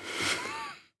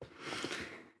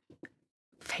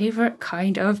 Favorite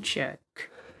kind of joke?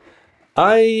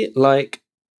 I like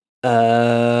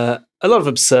a lot of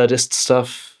absurdist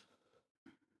stuff.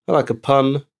 I like a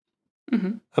pun.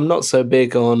 I'm not so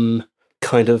big on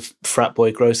kind of frat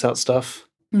boy gross out stuff.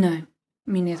 No,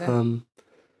 me neither.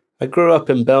 I grew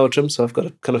up in Belgium, so I've got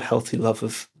a kind of healthy love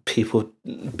of people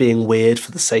being weird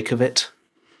for the sake of it.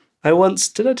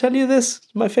 Did I tell you this?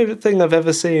 My favourite thing I've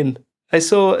ever seen.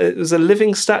 It was a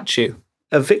living statue,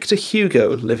 a Victor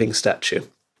Hugo living statue.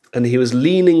 And he was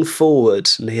leaning forward,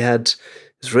 and it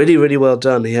was really, really well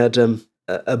done. He had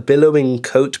a billowing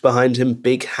coat behind him,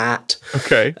 big hat.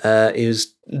 Okay. He was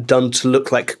done to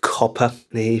look like copper.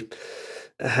 He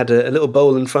had a little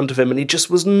bowl in front of him, and he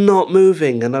just was not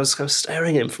moving. And I was kind of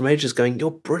staring at him from ages going, "You're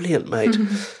brilliant, mate."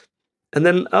 And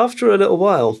then after a little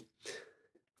while,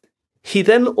 he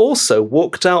then also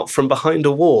walked out from behind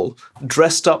a wall,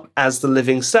 dressed up as the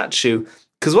living statue,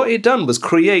 because what he'd done was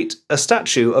create a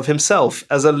statue of himself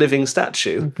as a living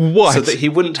statue. What? So that he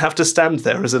wouldn't have to stand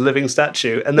there as a living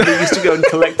statue, and then he used to go and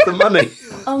collect the money.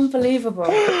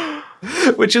 Unbelievable.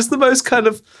 Which is the most kind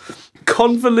of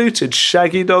convoluted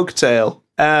shaggy dog tale.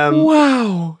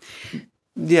 Wow.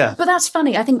 Yeah. But that's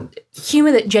funny. I think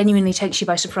humour that genuinely takes you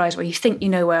by surprise, where you think you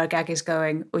know where a gag is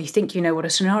going, or you think you know what a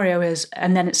scenario is,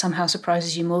 and then it somehow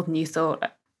surprises you more than you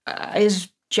thought, is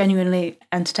genuinely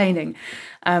entertaining.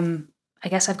 I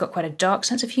guess I've got quite a dark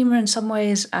sense of humour in some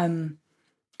ways, kind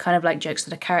of like jokes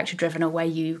that are character-driven, or where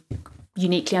you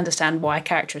uniquely understand why a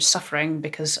character is suffering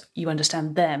because you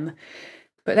understand them.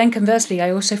 But then conversely,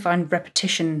 I also find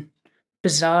repetition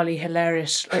bizarrely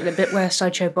hilarious, like the bit where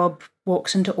Sideshow Bob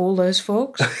walks into all those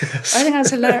forks. I think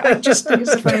that's hilarious. I just think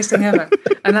it's the funniest thing ever.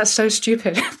 And that's so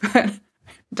stupid, but it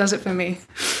does it for me.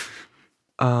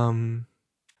 I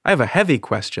have a heavy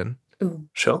question. Ooh.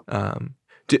 Sure.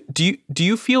 Do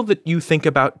you feel that you think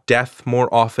about death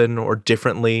more often or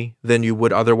differently than you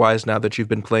would otherwise now that you've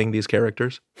been playing these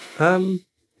characters? No,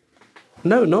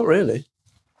 not really.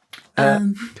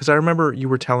 Because I remember you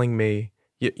were telling me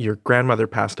your grandmother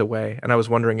passed away, and I was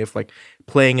wondering if like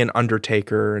playing an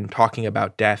undertaker and talking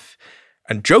about death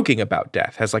and joking about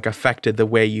death has like affected the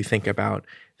way you think about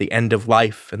the end of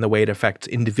life and the way it affects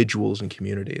individuals and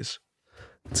communities.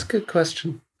 That's a good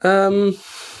question.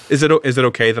 Is it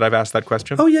okay that I've asked that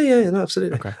question? Oh yeah, no,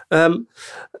 absolutely. Okay.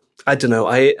 I don't know.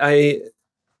 I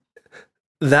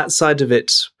that side of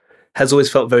it has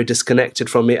always felt very disconnected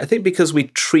from me. I think because we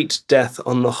treat death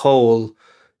on the whole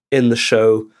in the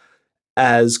show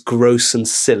as gross and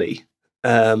silly.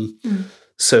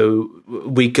 So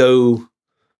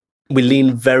we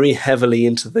lean very heavily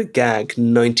into the gag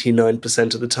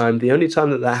 99% of the time. The only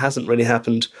time that hasn't really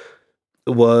happened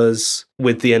was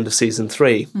with the end of season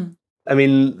 3. I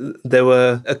mean, there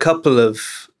were a couple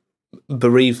of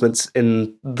bereavements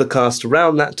in the cast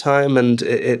around that time,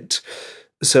 and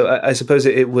so I suppose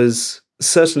it was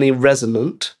certainly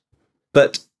resonant,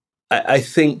 but I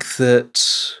think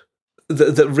that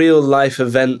real life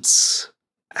events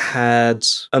had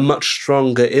a much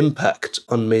stronger impact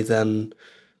on me than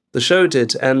the show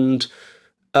did, and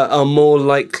are more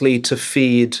likely to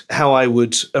feed how I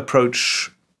would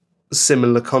approach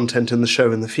similar content in the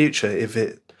show in the future if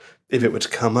it were to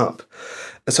come up.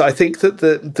 So I think that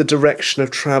the direction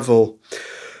of travel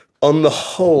on the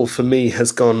whole for me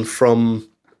has gone from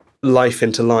life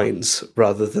into lines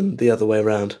rather than the other way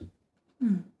around.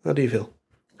 How do you feel?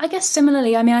 I guess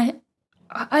similarly. I mean,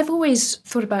 I've always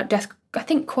thought about death, I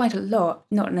think, quite a lot,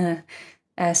 not in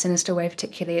a sinister way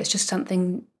particularly. It's just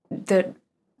something that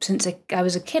since I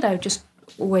was a kid, I've just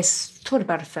always thought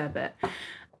about a fair bit.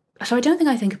 So I don't think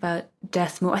I think about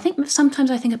death more. I think sometimes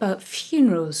I think about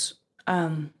funerals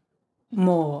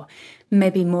more,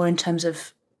 maybe more in terms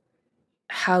of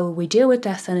how we deal with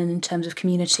death and in terms of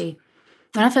community.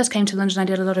 When I first came to London, I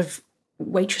did a lot of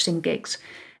waitressing gigs,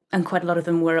 and quite a lot of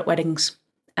them were at weddings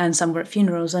and some were at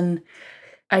funerals. And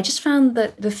I just found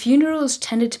that the funerals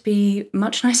tended to be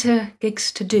much nicer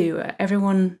gigs to do.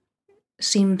 Everyone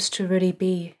seems to really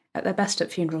be at their best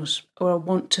at funerals, or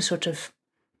want to sort of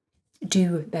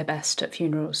do their best at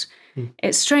funerals.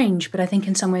 It's strange, but I think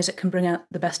in some ways it can bring out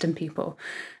the best in people.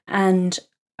 And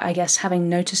I guess having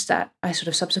noticed that, I sort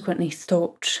of subsequently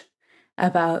thought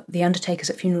about the undertakers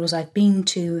at funerals I've been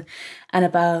to and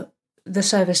about the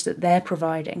service that they're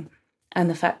providing and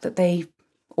the fact that they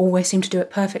always seem to do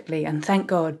it perfectly, and thank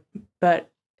God.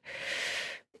 But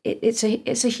it's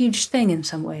a huge thing in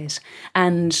some ways.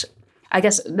 And I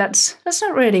guess that's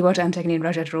not really what Antigone and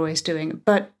Rudyard are always doing,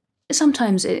 but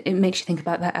sometimes it makes you think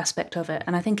about that aspect of it,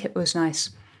 and I think it was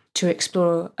nice to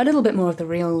explore a little bit more of the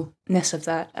realness of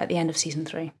that at the end of season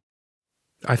 3.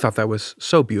 I thought that was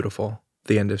so beautiful,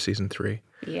 the end of season 3.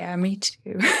 Yeah, me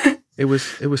too. It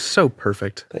was so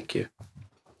perfect. Thank you.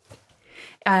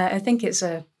 I think it's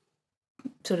a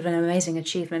sort of an amazing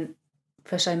achievement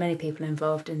for so many people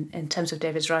involved in terms of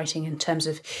David's writing, in terms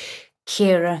of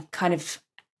Kira kind of,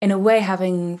 in a way,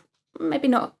 having maybe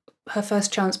not her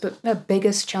first chance, but her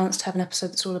biggest chance to have an episode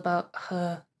that's all about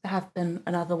her. There have been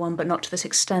another one, but not to this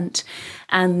extent.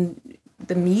 And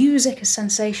the music is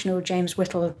sensational. James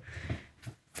Whittle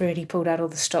really pulled out all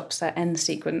the stops. That end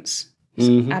sequence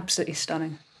is absolutely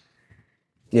stunning.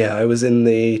 Yeah, I was in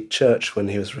the church when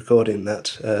he was recording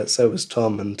that. So was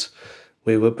Tom, and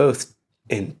we were both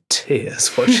in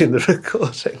tears watching the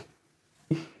recording.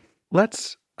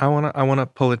 I wanna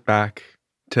pull it back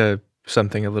to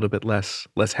something a little bit less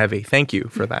heavy. Thank you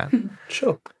for that.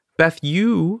 Sure. Beth,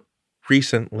 you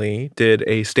recently did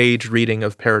a stage reading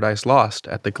of Paradise Lost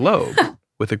at the Globe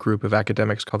with a group of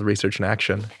academics called Research in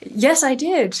Action. Yes, I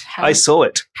did. I saw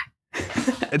it.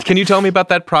 Can you tell me about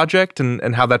that project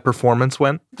and how that performance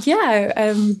went?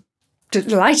 Yeah,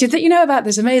 delighted that you know about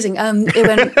this. Amazing. It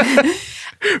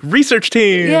went research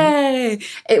team. Yay!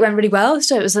 It went really well.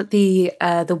 So it was at the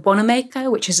Wanamaker,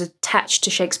 which is attached to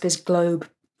Shakespeare's Globe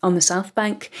on the South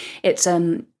Bank. It's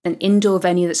an indoor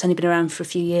venue that's only been around for a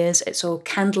few years. It's all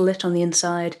candlelit on the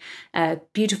inside.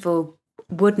 Beautiful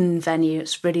wooden venue.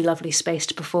 It's really lovely space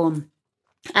to perform.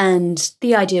 And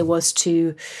the idea was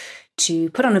to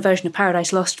put on a version of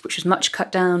Paradise Lost, which was much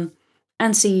cut down,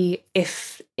 and see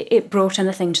if it brought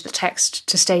anything to the text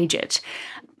to stage it.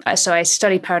 So I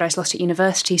studied Paradise Lost at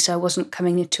university, so I wasn't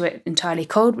coming into it entirely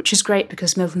cold, which is great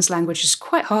because Milton's language is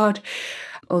quite hard,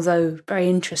 although very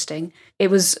interesting.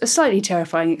 It was a slightly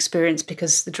terrifying experience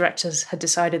because the directors had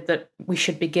decided that we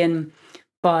should begin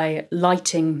by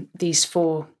lighting these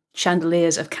 4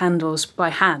 chandeliers of candles by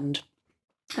hand.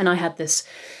 And I had this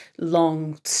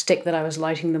long stick that I was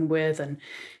lighting them with, and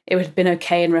it would have been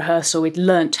okay in rehearsal. We'd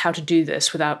learnt how to do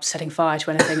this without setting fire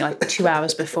to anything like 2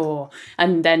 hours before.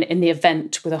 And then in the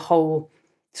event with a whole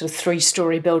sort of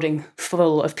 3-story building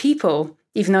full of people,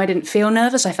 even though I didn't feel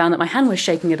nervous, I found that my hand was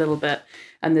shaking a little bit.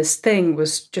 And this thing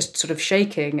was just sort of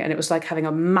shaking. And it was like having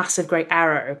a massive great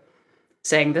arrow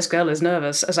saying, "This girl is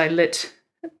nervous," as I lit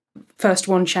first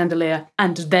one chandelier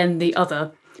and then the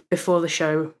other before the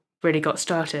show really got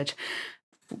started.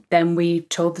 Then we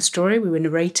told the story. We were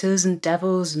narrators and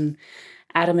devils and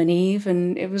Adam and Eve,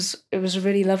 and it was a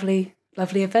really lovely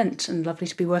event, and lovely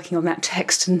to be working on that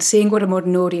text and seeing what a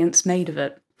modern audience made of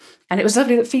it. And it was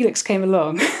lovely that Felix came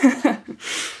along.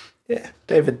 Yeah,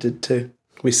 David did too.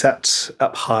 We sat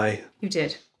up high. You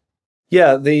did.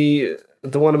 Yeah, the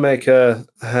Wanamaker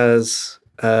has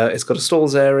it's got a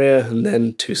stalls area and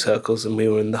then 2 circles, and we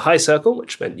were in the high circle,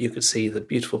 which meant you could see the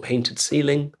beautiful painted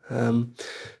ceiling and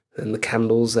the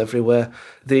candles everywhere.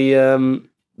 The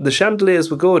chandeliers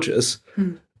were gorgeous,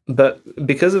 but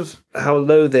because of how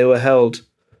low they were held,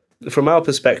 from our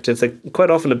perspective, they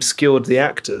quite often obscured the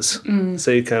actors.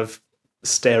 So you're kind of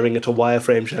staring at a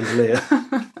wireframe chandelier.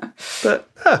 But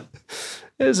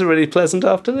it was a really pleasant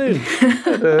afternoon.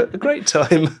 Had a great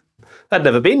time. I'd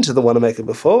never been to the Wanamaker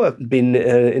before. I'd been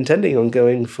intending on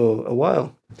going for a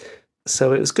while.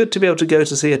 So it was good to be able to go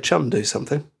to see a chum do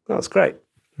something. That was great.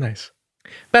 Nice.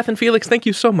 Beth and Felix, thank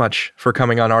you so much for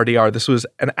coming on RDR. This was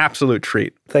an absolute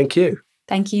treat. Thank you.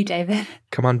 Thank you, David.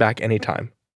 Come on back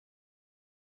anytime.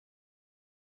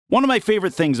 One of my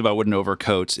favorite things about Wooden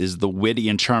Overcoats is the witty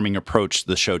and charming approach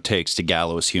the show takes to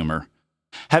gallows humor.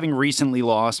 Having recently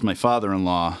lost my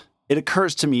father-in-law, it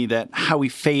occurs to me that how we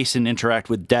face and interact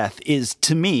with death is,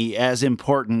 to me, as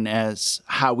important as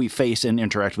how we face and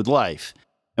interact with life.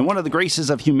 And one of the graces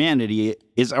of humanity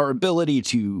is our ability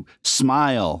to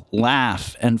smile,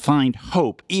 laugh, and find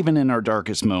hope even in our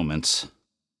darkest moments.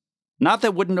 Not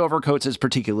that Wooden Overcoats is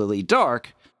particularly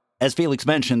dark. As Felix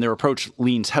mentioned, their approach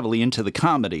leans heavily into the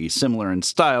comedy, similar in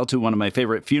style to one of my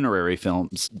favorite funerary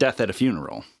films, Death at a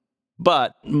Funeral.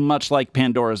 But, much like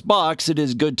Pandora's Box, it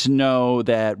is good to know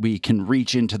that we can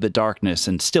reach into the darkness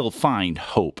and still find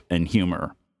hope and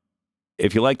humor.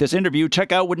 If you like this interview,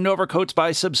 check out Wooden Overcoats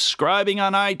by subscribing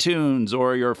on iTunes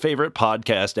or your favorite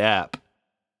podcast app.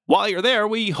 While you're there,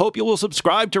 we hope you will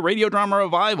subscribe to Radio Drama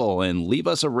Revival and leave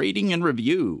us a rating and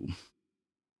review.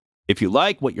 If you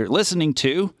like what you're listening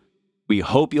to, we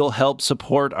hope you'll help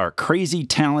support our crazy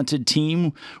talented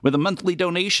team with a monthly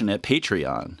donation at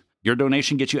Patreon. Your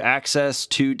donation gets you access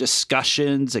to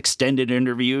discussions, extended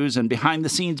interviews, and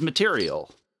behind-the-scenes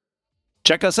material.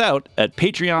 Check us out at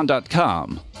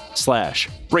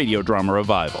patreon.com/Radio Drama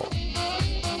Revival.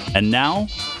 And now,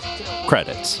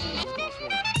 credits.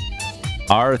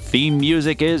 Our theme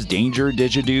music is Danger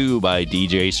Didgeridoo by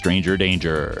DJ Stranger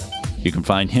Danger. You can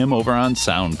find him over on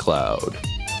SoundCloud.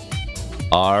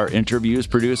 Our interviews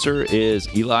producer is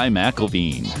Eli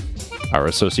McElveen. Our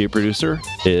associate producer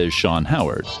is Sean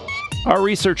Howard. Our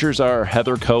researchers are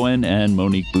Heather Cohen and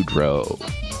Monique Boudreau.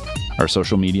 Our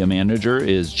social media manager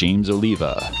is James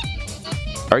Oliva.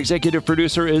 Our executive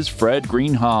producer is Fred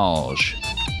Greenhalgh.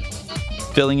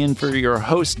 Filling in for your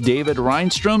host, David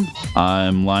Reinstrom,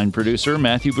 I'm line producer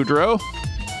Matthew Boudreau.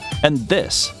 And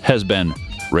this has been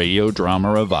Radio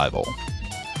Drama Revival.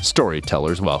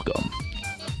 Storytellers welcome.